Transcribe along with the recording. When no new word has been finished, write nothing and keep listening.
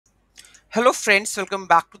Hello friends, welcome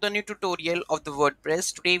back to the new tutorial of the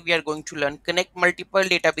WordPress. Today we are going to learn connect multiple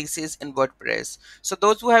databases in WordPress. So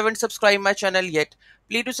those who haven't subscribed my channel yet,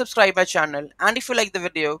 please do subscribe my channel, and if you like the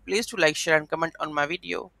video, please do like, share and comment on my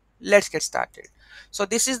video. Let's get started. So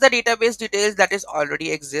this is the database details that is already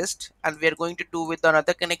exist, and we are going to do with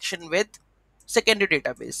another connection with secondary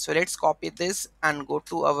database. So let's copy this and go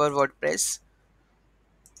to our WordPress.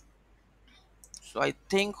 So I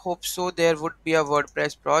think hope so there would be a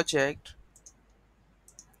WordPress project.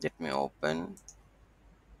 Let me open.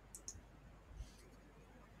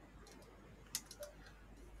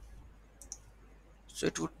 So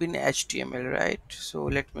it would be in HTML, right? So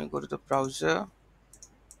let me go to the browser,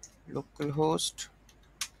 localhost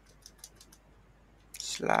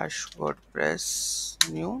slash WordPress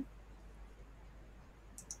new.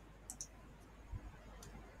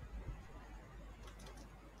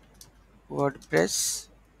 WordPress.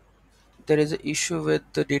 There is an issue with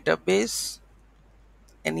the database.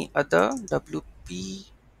 Any other WP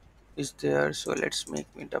is there. So let's make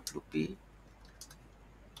me WP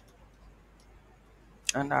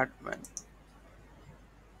and admin.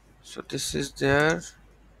 So this is there.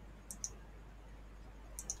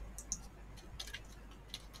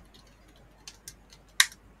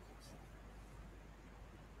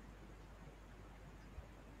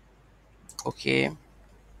 Okay.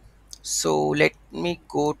 So let me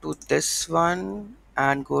go to this one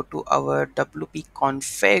and go to our WP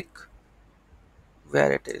config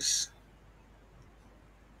where it is.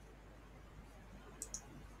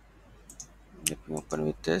 Let me open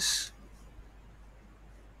with this.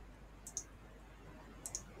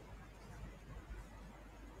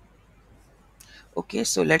 Okay,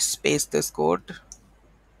 so let's paste this code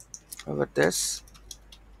over this.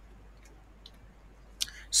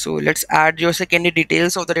 So let's add your secondary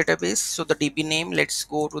details of the database. So the DB name, let's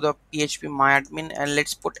go to the PHP myadmin and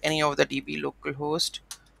let's put any of the DB localhost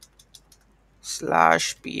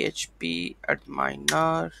slash PHP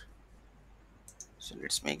adminer. So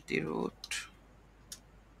let's make the root.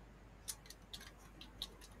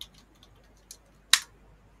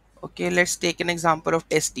 Okay, let's take an example of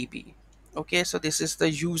test DB. Okay, so this is the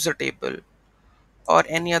user table or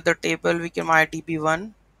any other table. We can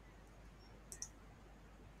MyDB1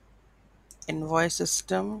 invoice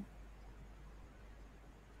system.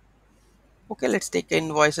 Okay, let's take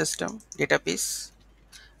invoice system database.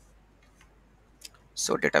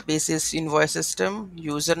 So database is invoice system,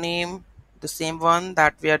 username, the same one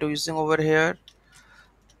that we are using over here,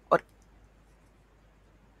 or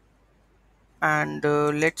and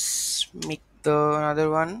let's make the another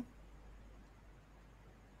one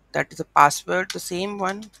that is a password, the same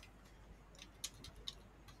one.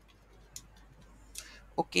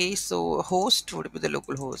 Okay, so host would be the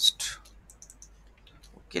local host.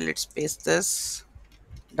 Okay, let's paste this.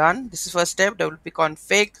 Done. This is first step, WP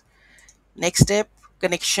config. Next step,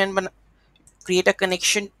 connection. Create a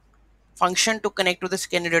connection function to connect to the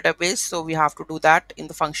secondary database. So we have to do that in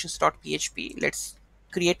the functions.php. Let's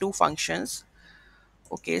create two functions.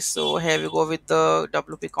 Okay, so here we go with the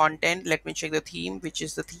WP content. Let me check the theme, which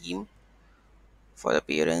is the theme for the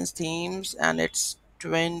appearance themes, and it's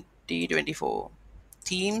 2024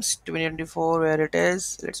 themes 2024 where it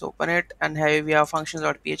is. Let's open it, and here we have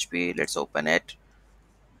functions.php. Let's open it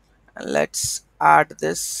and let's add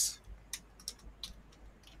this.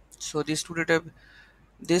 So these two data,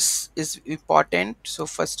 this is important. So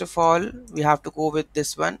first of all, we have to go with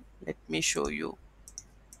this one. Let me show you.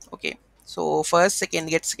 Okay, so first second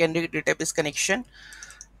get secondary database connection.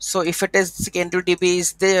 So if it is secondary DB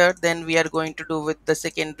is there, then we are going to do with the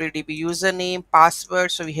secondary DB username, password.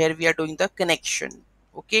 So here we are doing the connection.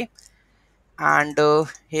 Okay, and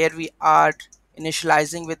here we are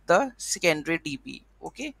initializing with the secondary DB.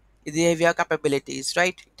 Okay, there we have capabilities,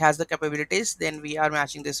 right? It has the capabilities. Then we are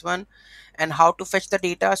matching this one, and how to fetch the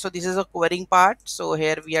data. So this is a querying part. So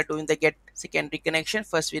here we are doing the get secondary connection.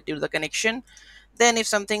 First we do the connection, then if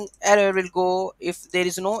something error will go. If there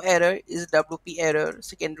is no error, is WP error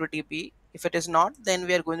secondary DB. If it is not, then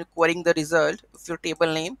we are going to querying the result of your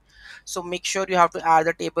table name. So make sure you have to add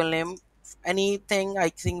the table name. Anything, I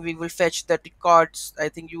think we will fetch the records. I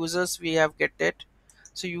think users we have get it.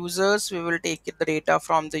 So users, we will take the data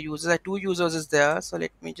from the users. Two users is there, so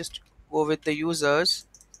let me just go with the users.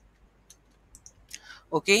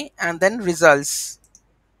 Okay, and then results.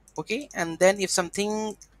 Okay, and then if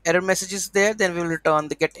something error message is there, then we will return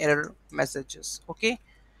the get error messages. Okay,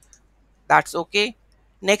 that's okay.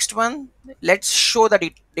 Next one, let's show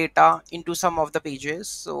the data into some of the pages.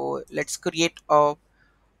 So let's create a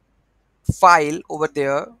file over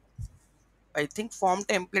there. I think form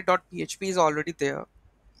template.php is already there.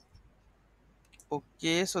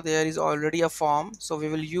 Okay, so there is already a form, so we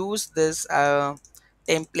will use this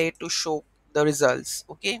template to show the results.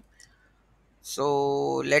 Okay,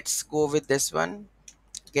 so let's go with this one.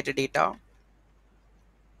 Get a data.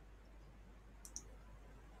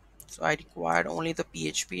 So I required only the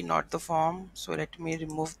PHP, not the form, so let me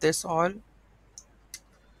remove this all.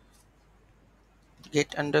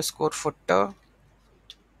 Get underscore footer.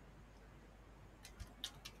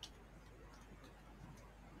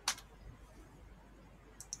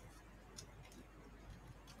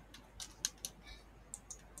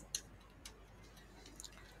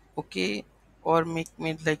 Okay, or make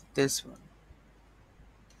me like this one.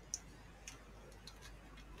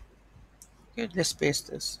 Okay, let's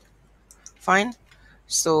paste this. Fine.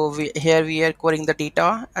 So here we are querying the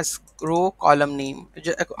data as row column name.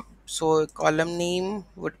 So column name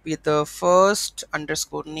would be the first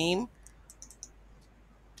underscore name,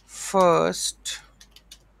 first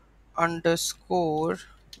underscore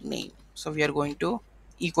name. So we are going to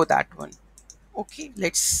echo that one. Okay,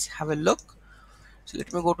 let's have a look. So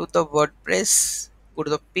let me go to the WordPress, go to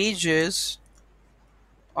the pages,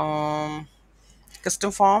 um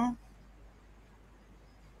custom form.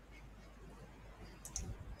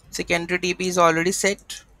 Secondary DB is already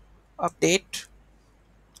set. Update,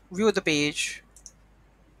 view the page.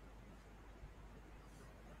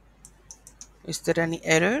 Is there any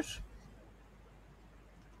error?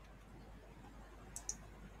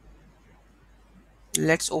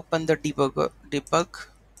 Let's open the debug.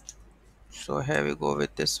 So here we go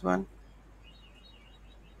with this one.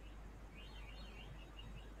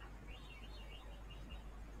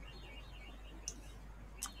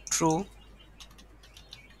 True.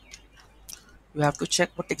 We have to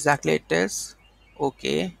check what exactly it is.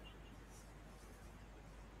 Okay,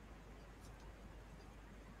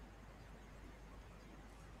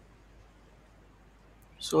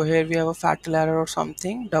 so here we have a fatal error or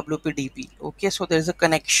something, WPDB. Okay, so there is a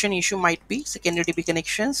connection issue, might be secondary DB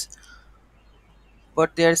connections,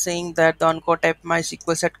 but they are saying that the uncode type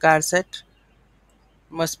MySQL set char set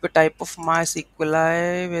must be type of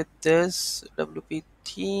MySQL with this WP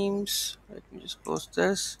themes. Let me just close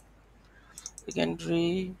this.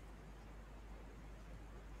 Secondary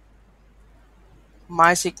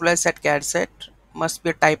MySQL set char set must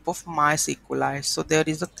be a type of MySQL. So there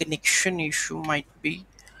is a connection issue, might be.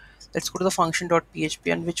 Let's go to the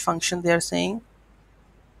function.php, and which function they are saying.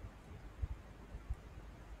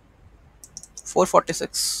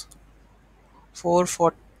 446.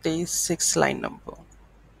 446 line number.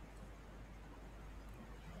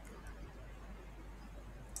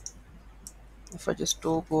 If I just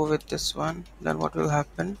do go with this one, then what will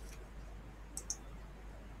happen?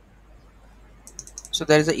 So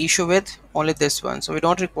there is an issue with only this one, so we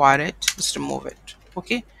don't require it, just remove it.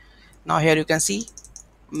 Okay, now here you can see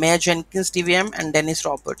Mayor Jenkins DVM and Dennis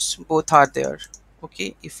Roberts, both are there.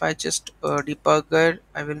 Okay, if I just debugger,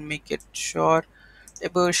 I will make it sure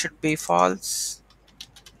debugger should be false.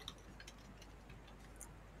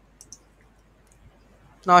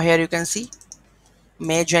 Now here you can see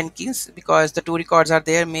May Jenkins, because the two records are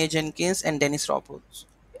there, May Jenkins and Dennis Roberts,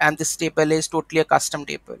 and this table is totally a custom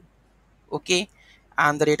table. Okay,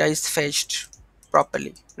 and the data is fetched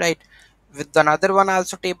properly, right? With another one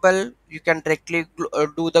also table, you can directly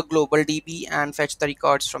do the global DB and fetch the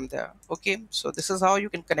records from there. Okay, so this is how you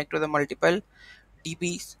can connect to the multiple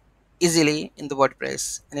DBs easily in the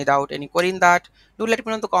WordPress. Any doubt, any query in that, do let me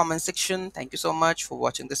know in the comment section. Thank you so much for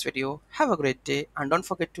watching this video. Have a great day, and don't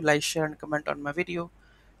forget to like, share and comment on my video.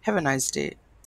 Have a nice day.